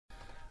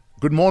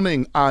Good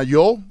morning,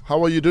 Ayo.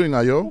 How are you doing,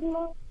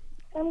 Ayo?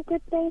 I'm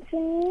good, thanks,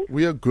 and you?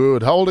 We are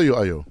good. How old are you,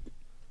 Ayo?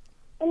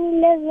 I'm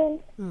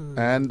 11.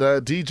 And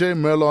DJ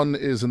Merlon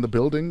is in the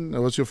building.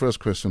 What's your first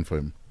question for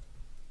him?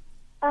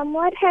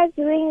 What has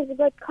wings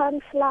but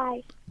can't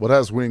fly? What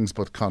has wings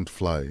but can't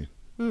fly?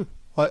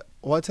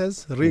 What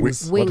has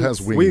rings? What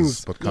has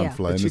wings but can't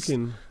fly? A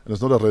chicken. And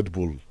it's not a Red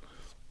Bull.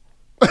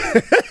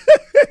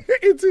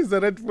 It is a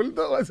Red Bull,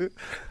 though. Is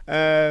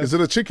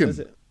it a chicken?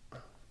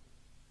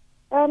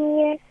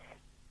 Yes.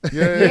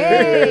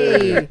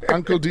 Yay!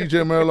 Uncle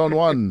DJ Merlon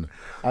 1,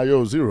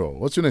 Ayo 0.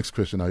 What's your next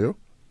question, Ayo?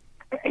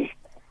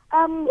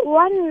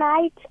 One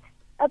night,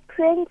 a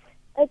prince,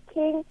 a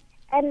king,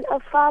 and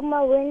a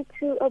farmer went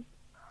to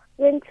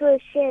a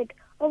shed.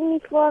 Only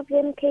 4 of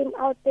them came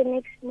out the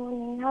next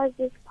morning. How is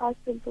this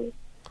possible?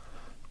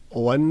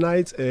 One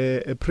night,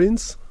 a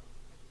prince,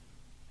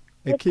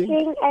 a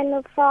king, and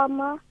a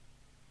farmer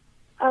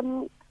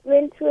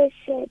went to a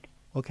shed.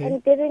 Okay.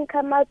 And didn't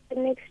come out the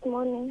next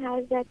morning. How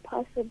is that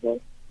possible?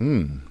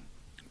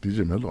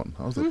 DJ Merlon,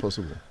 how is that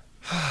possible?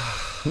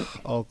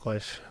 Oh,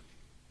 gosh.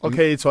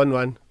 Okay, it's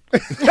 1-1.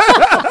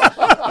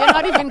 You're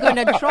not even going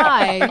to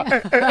try.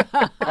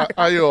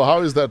 Ayo,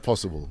 how is that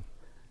possible?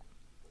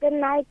 The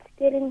night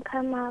didn't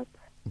come out.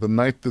 The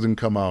night didn't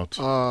come out.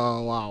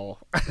 Oh, wow.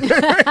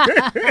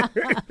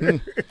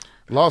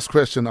 Last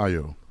question,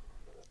 Ayo.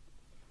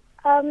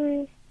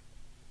 Ayo?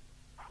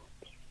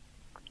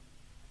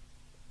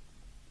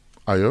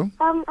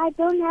 I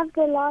don't have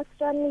the last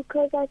one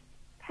because I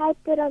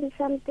typed it on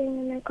something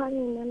and I can't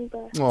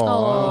remember.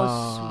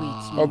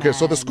 Oh, sweet. Okay,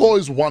 so the score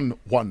is 1-1.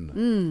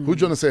 Who do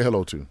you want to say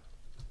hello to?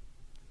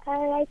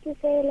 I'd like to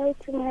say hello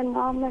to my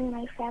mom and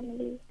my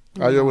family.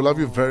 Ayo, we love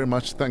you very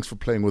much. Thanks for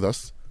playing with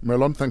us.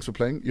 Merlon, thanks for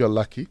playing. You're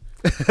lucky.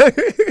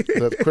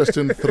 That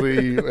question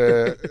 3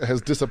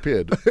 has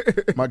disappeared.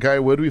 My guy,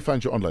 where do we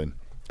find you online?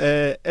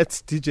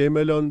 It's DJ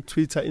Merlon,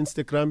 Twitter,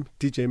 Instagram,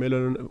 DJ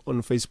Merlon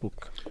on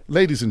Facebook.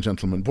 Ladies and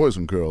gentlemen, boys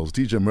and girls,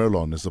 DJ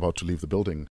Merlon is about to leave the building.